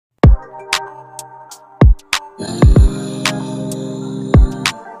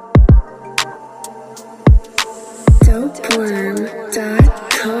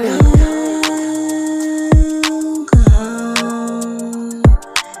Dopeworm.com.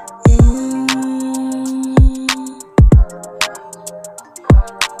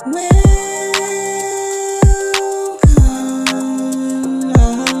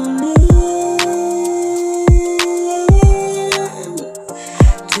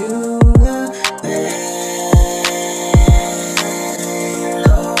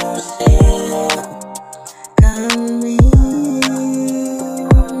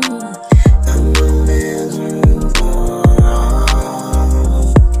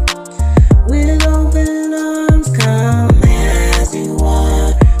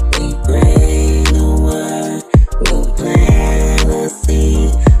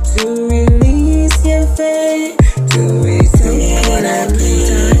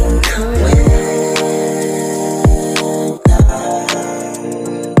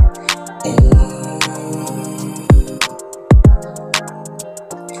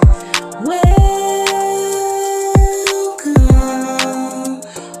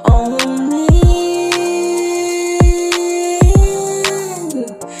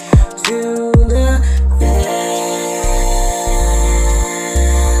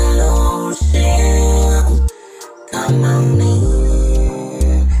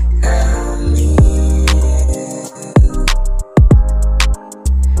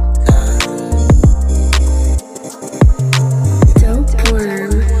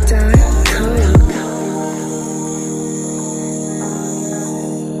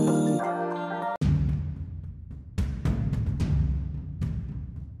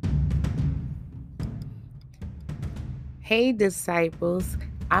 Hey, disciples,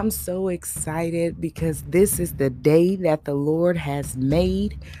 I'm so excited because this is the day that the Lord has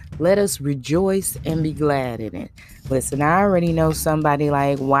made. Let us rejoice and be glad in it. Listen, I already know somebody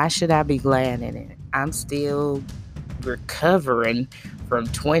like, why should I be glad in it? I'm still recovering from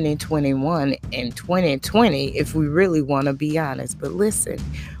 2021 and 2020, if we really want to be honest. But listen,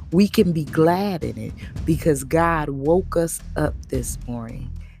 we can be glad in it because God woke us up this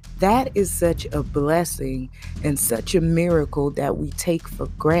morning. That is such a blessing and such a miracle that we take for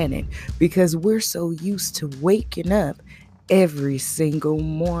granted because we're so used to waking up every single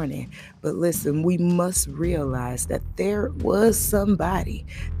morning. But listen, we must realize that there was somebody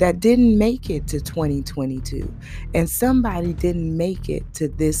that didn't make it to 2022 and somebody didn't make it to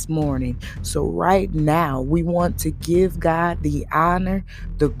this morning. So right now, we want to give God the honor,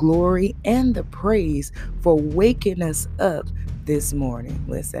 the glory, and the praise for waking us up this morning.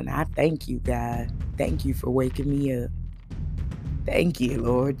 Listen, I thank you, God. Thank you for waking me up. Thank you,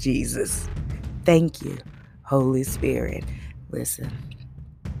 Lord Jesus. Thank you, Holy Spirit. Listen,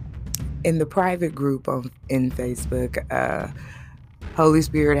 in the private group in Facebook, Holy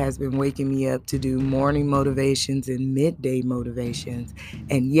Spirit has been waking me up to do morning motivations and midday motivations.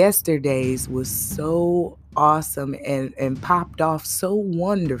 And yesterday's was so awesome and popped off so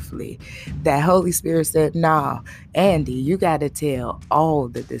wonderfully that Holy Spirit said, nah, Andy, you got to tell all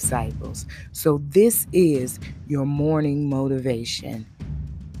the disciples. So this is your morning motivation.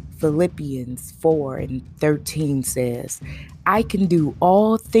 Philippians 4:13 says, I can do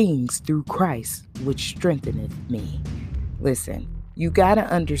all things through Christ, which strengtheneth me. Listen, you got to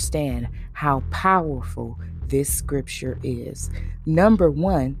understand how powerful this scripture is. Number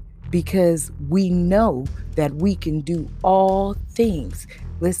one, because we know that we can do all things.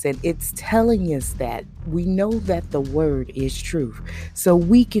 Listen, it's telling us that we know that the word is truth. So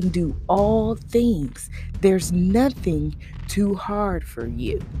we can do all things. There's nothing too hard for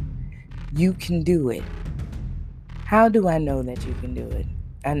you. You can do it. How do I know that you can do it?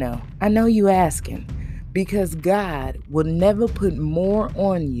 I know you asking. Because God will never put more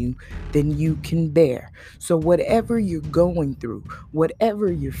on you than you can bear. So whatever you're going through, whatever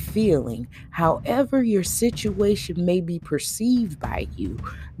you're feeling, however your situation may be perceived by you,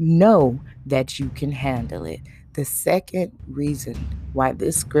 know that you can handle it. The second reason why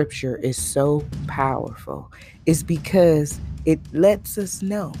this scripture is so powerful is because it lets us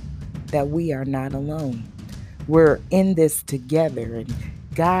know that we are not alone. We're in this together, and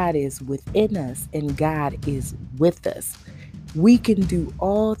God is within us and God is with us. We can do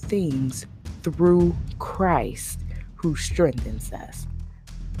all things through Christ who strengthens us.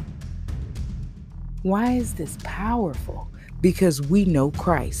 Why is this powerful? Because we know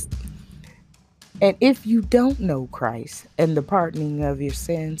Christ. And if you don't know Christ and the pardoning of your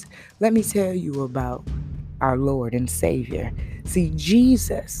sins, let me tell you about our Lord and Savior. See,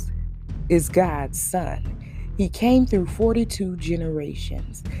 Jesus is God's Son. He came through 42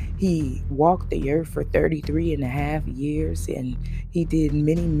 generations. He walked the earth for 33 and a half years, and he did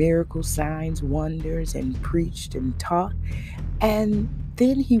many miracle signs, wonders, and preached and taught. And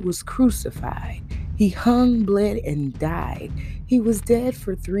then he was crucified. He hung, bled, and died. He was dead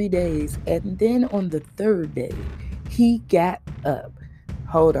for 3 days, and then on the third day, he got up.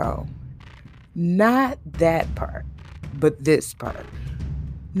 Hold on. Not that part, but this part.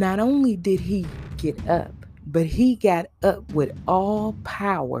 Not only did he get up, but he got up with all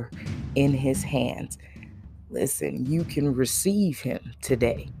power in his hands. Listen, you can receive him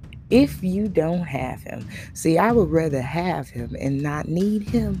today if you don't have him. See, I would rather have him and not need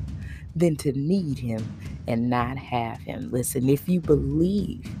him than to need him and not have him. Listen, if you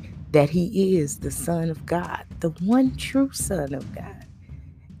believe that he is the Son of God, the one true Son of God,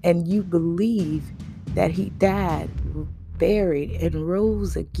 and you believe that he died, buried, and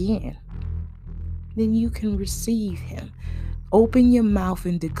rose again, then you can receive him. Open your mouth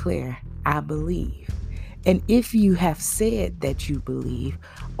and declare, I believe. And if you have said that you believe,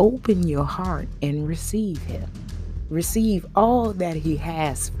 open your heart and receive him. Receive all that he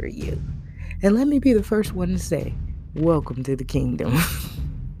has for you. And let me be the first one to say, welcome to the kingdom.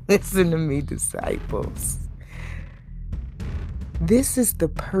 Listen to me, disciples. This is the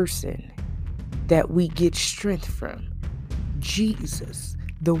person that we get strength from. Jesus,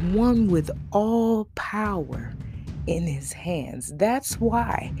 the one with all power in his hands. That's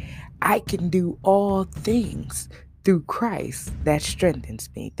why I can do all things through Christ that strengthens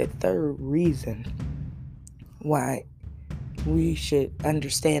me. The third reason why we should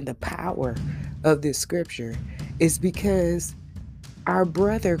understand the power of this scripture is because our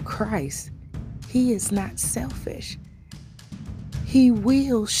brother Christ, he is not selfish. He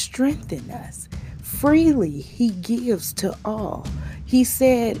will strengthen us. Freely he gives to all. He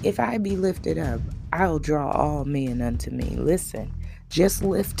said, if I be lifted up, I'll draw all men unto me. Listen, just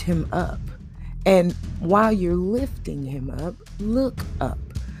lift him up. And while you're lifting him up, look up.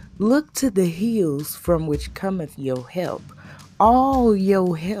 Look to the hills from which cometh your help. All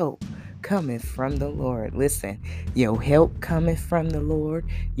your help cometh from the Lord. Listen, your help cometh from the Lord.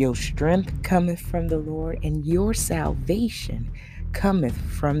 Your strength cometh from the Lord. And your salvation cometh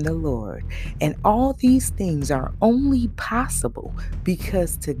from the Lord. And all these things are only possible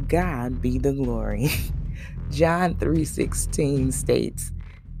because to God be the glory. John 3:16 states,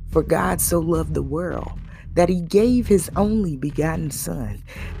 for God so loved the world that he gave his only begotten Son,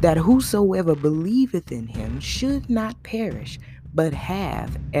 that whosoever believeth in him should not perish, but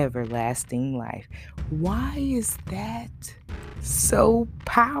have everlasting life. Why is that so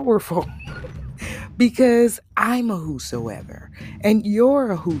powerful? Because I'm a whosoever and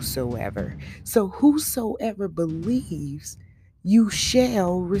you're a whosoever. So whosoever believes, you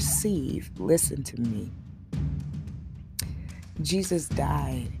shall receive. Listen to me. Jesus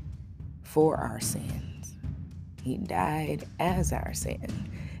died for our sins. He died as our sin.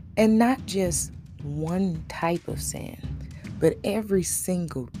 And not just one type of sin, but every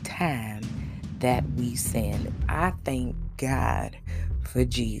single time that we sin. I thank God for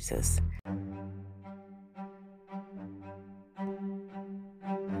Jesus.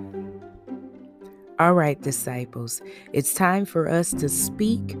 All right, disciples, it's time for us to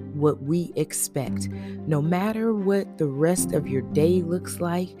speak what we expect. No matter what the rest of your day looks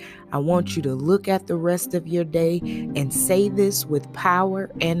like, I want you to look at the rest of your day and say this with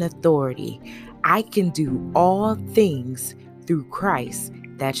power and authority. I can do all things through Christ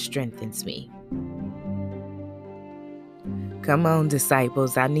that strengthens me. Come on,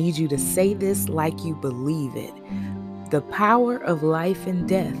 disciples, I need you to say this like you believe it. The power of life and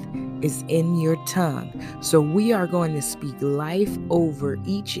death is in your tongue. So we are going to speak life over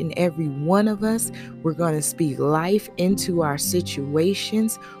each and every one of us. We're going to speak life into our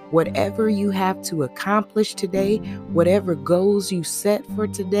situations. Whatever you have to accomplish today, whatever goals you set for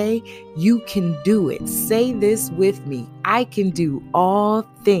today, you can do it. Say this with me. I can do all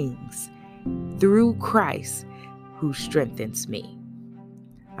things through Christ who strengthens me.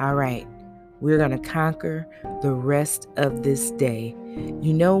 All right. We're going to conquer the rest of this day.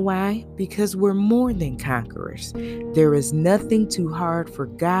 You know why? Because we're more than conquerors. There is nothing too hard for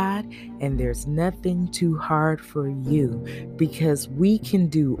God, and there's nothing too hard for you, because we can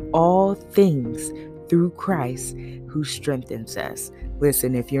do all things through Christ who strengthens us.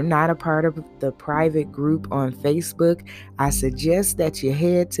 Listen, if you're not a part of the private group on Facebook, I suggest that you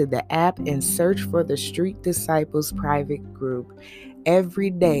head to the app and search for the Street Disciples private group. Every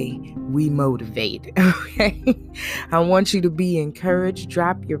day we motivate, okay? I want you to be encouraged.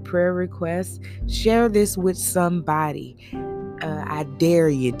 Drop your prayer requests. Share this with somebody. I dare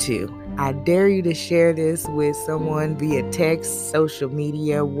you to. I dare you to share this with someone via text, social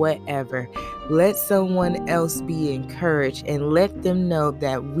media, whatever. Let someone else be encouraged and let them know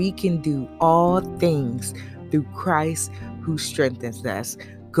that we can do all things through Christ who strengthens us.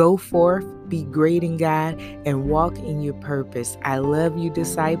 Go forth, be great in God, and walk in your purpose. I love you,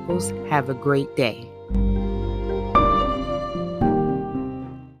 disciples. Have a great day.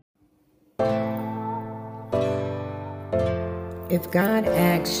 If God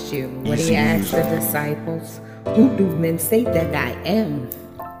asked you what he asked the disciples, who do men say that I am?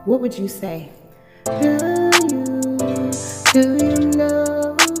 What would you say? Do you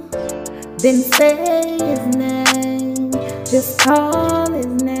know? Then say his name, just call his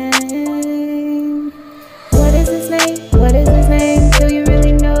name. What is his name? What is his name? Do you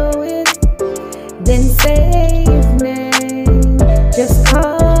really know it? Then say his name, just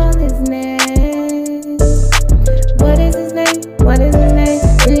call his name. What is his name? What is his name?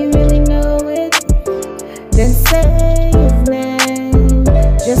 Do you really know it? Then say his name,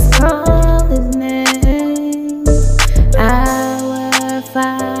 just call his name. Our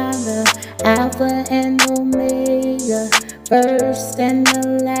Father, Alpha and Omega, first and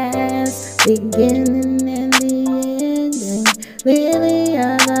the last, beginning and the ending, lily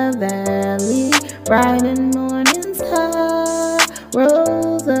of the valley, bright and morning star,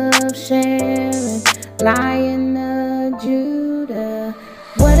 rose of Sharon, Lion of Judah.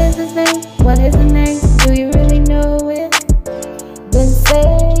 What is his name? What is his name? Do you really know it? Then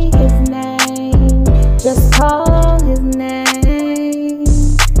say his name, just call his name.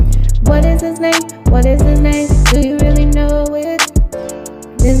 What is his name? What is his name? Do you really know it?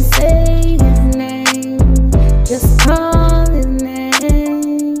 Then say his name, just call his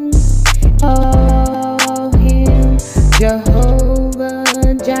name. Oh, him, Jehovah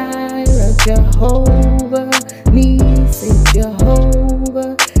Jireh, Jehovah Nisi,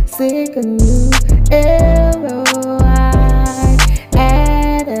 Jehovah Sikkenu, Elroi,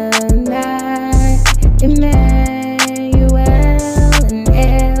 Adonai, Emmanuel, and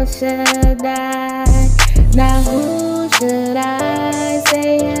El Shaddai. Now who should I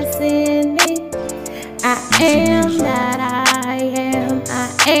say has sent me? I am that I am. I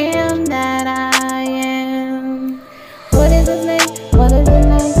am that I am. What is his name? What is his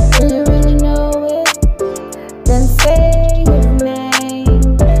name? Do you really know it? Then say his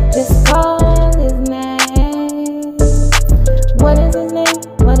name, just call his name. What is his name?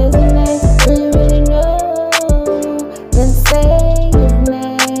 What is his name? Do you really know? Then say his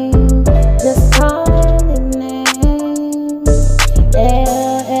name, just call his name.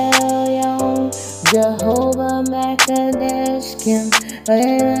 El Elyon, Jehovah Makadeshkim,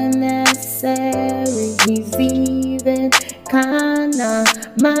 where necessary, he's even Kana,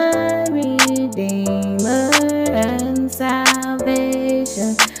 my Redeemer and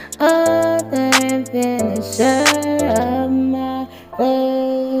salvation, author and finisher of my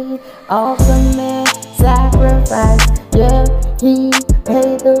faith. Ultimate sacrifice, yeah, he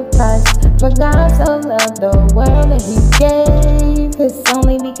paid the price. For God so loved the world that he gave his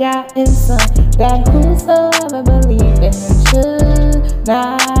only begotten Son, that whosoever believed in him should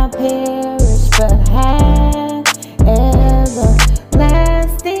not perish but have everlasting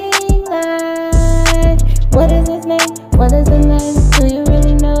life. What is his name? What is his name? Do you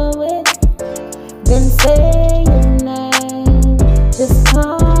really know it? Then say his name, just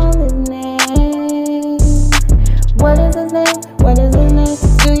call his name. What is his name? What is his name?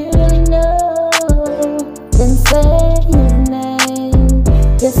 Do you really know? Then say his name,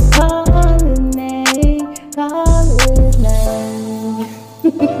 just call his name, call his name.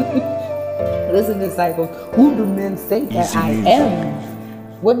 Listen, disciples, who do men say that I am?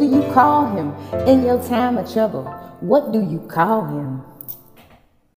 What do you call him in your time of trouble? What do you call him?